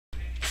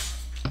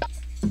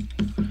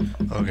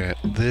Okay,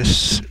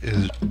 this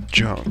is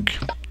junk.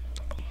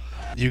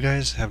 You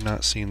guys have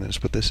not seen this,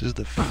 but this is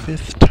the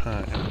fifth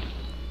time.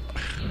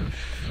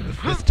 The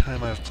fifth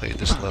time I've played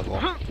this level.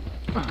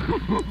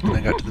 And I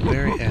got to the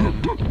very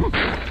end.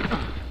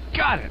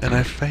 Got it! And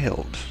I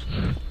failed.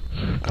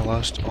 I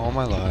lost all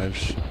my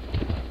lives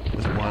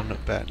with one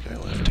bad guy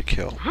left to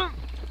kill.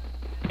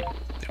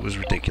 It was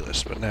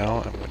ridiculous, but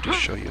now I'm going to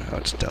show you how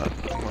it's done.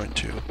 I'm going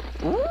to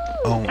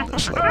own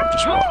this level.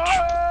 Just watch.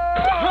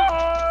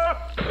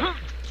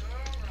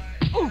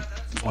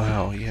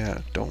 Wow,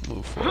 yeah, don't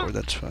move forward,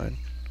 that's fine.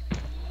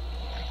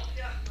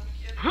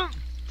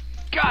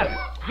 Got it!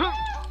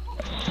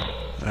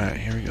 Alright,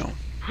 here we go.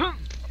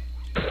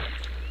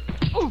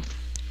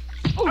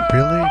 Really?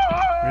 Really?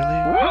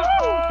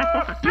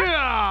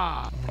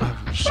 Yeah! I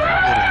have so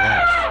little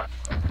life.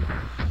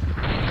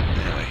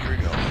 Anyway, here we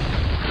go.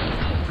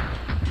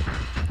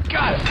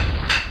 Got it!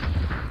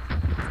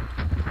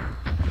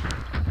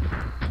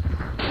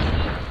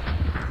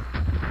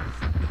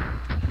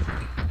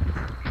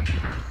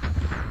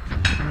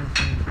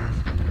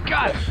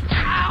 Got it!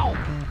 Ow!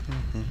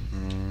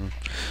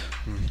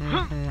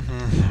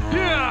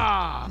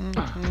 Yeah!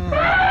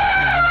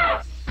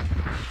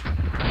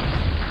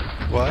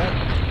 What?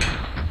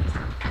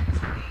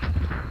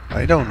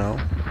 I don't know.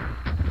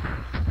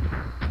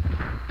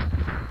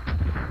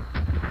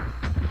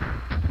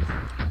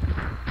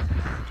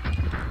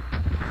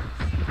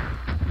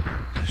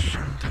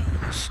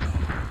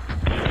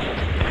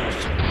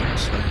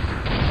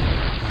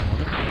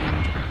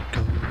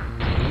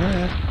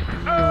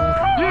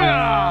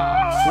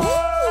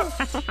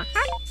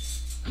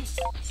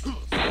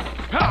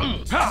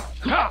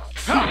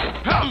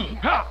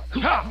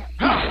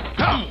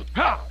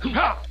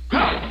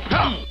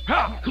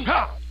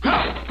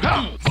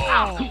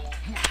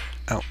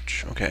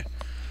 Ouch, okay.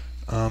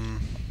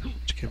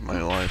 Let's give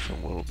my life a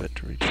little bit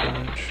to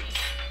recharge.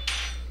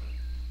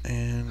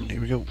 And here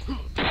we go.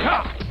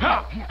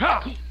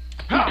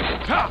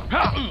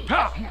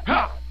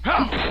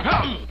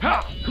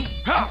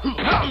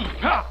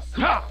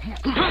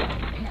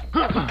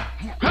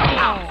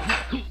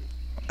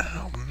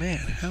 Oh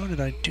man, how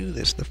did I do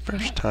this the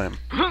first time?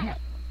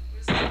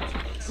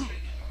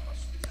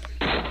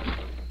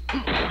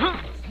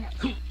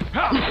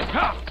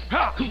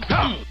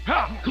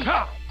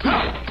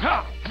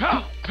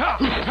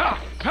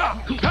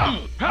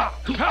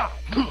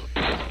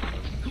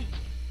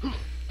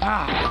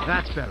 Ah,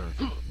 that's better.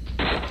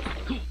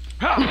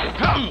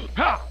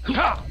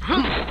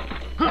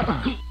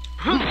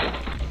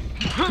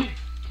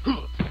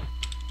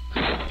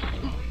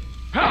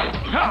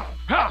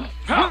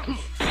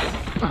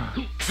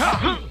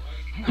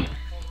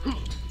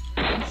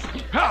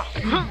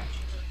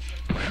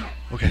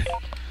 Okay.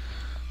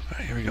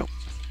 Alright, here we go.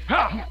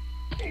 Wow.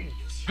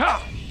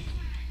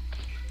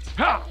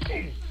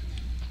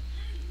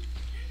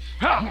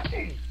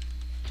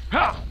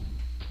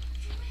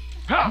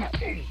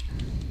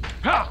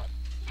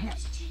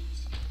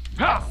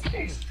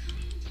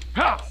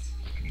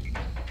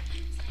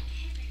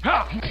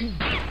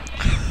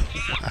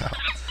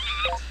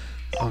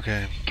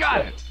 Okay.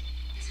 Got it.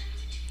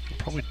 I'll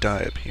probably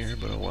die up here,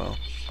 but oh well.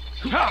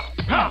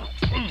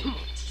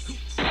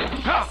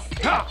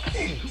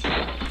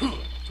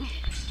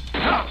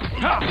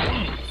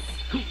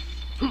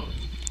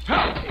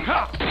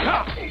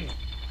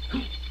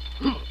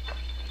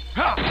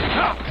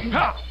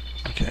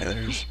 Okay,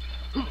 there's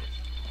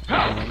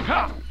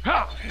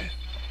okay.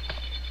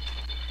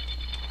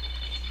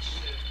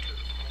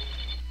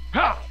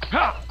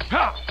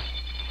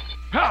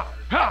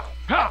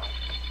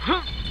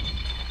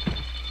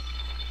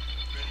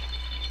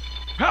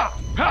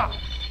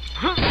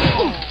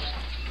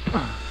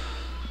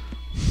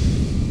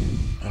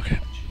 Okay.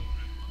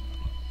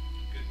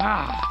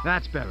 Ah,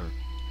 that's better.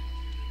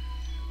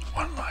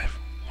 One life.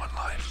 One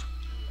life.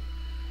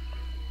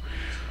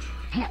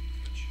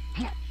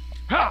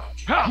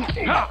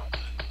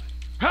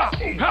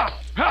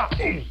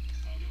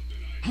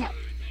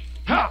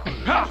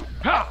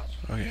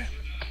 Okay.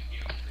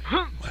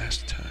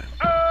 Last time.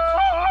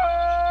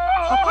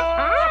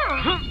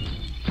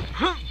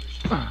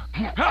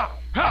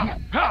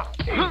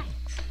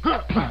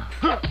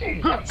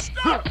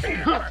 Stop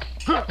here!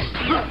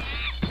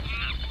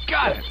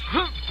 Got it!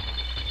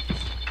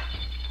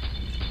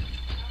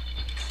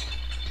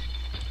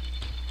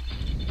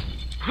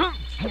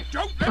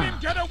 Don't let him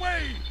get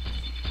away!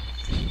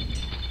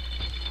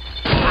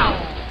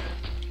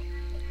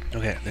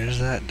 Okay, there's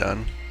that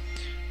done.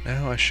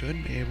 Now I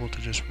should be able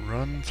to just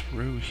run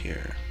through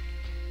here.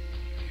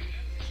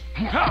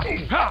 I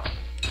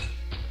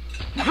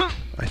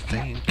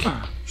think.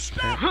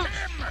 Stop him!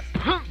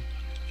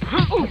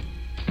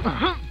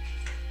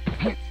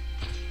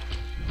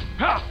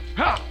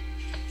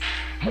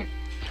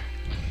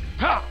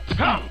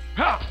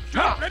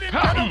 Don't let him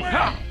get away!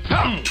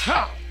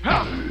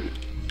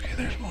 Okay,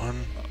 there's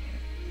one.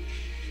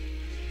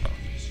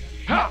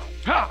 Stop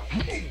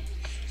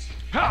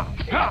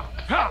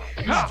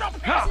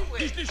him!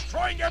 He's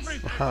destroying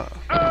everything! Huh.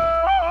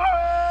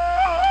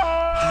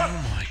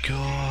 Oh my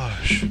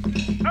gosh.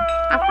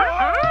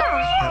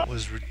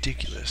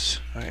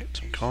 Alright,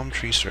 some calm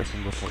tree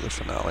surfing before the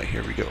finale.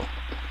 Here we go.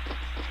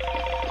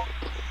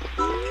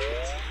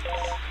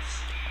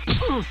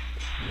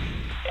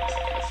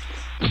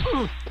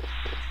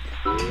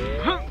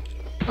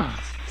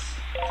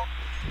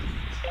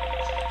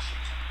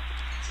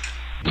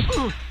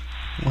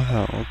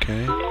 Wow,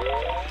 okay.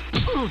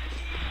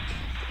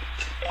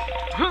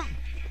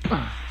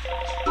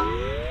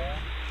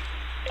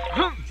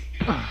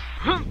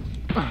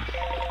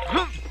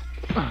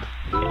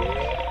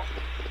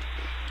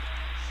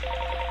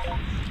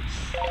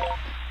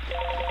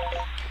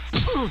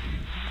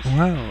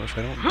 Wow, if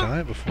I don't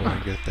die before I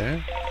get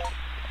there.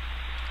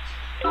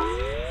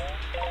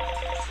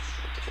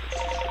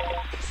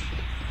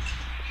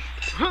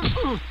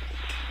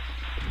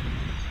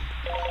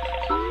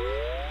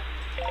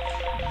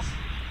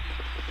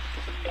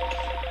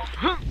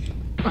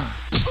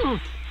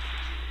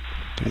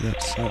 Dude,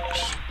 that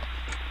sucks.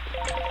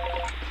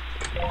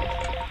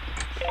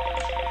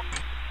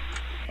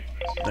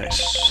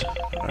 Nice.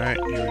 Alright,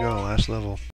 here we go, last level.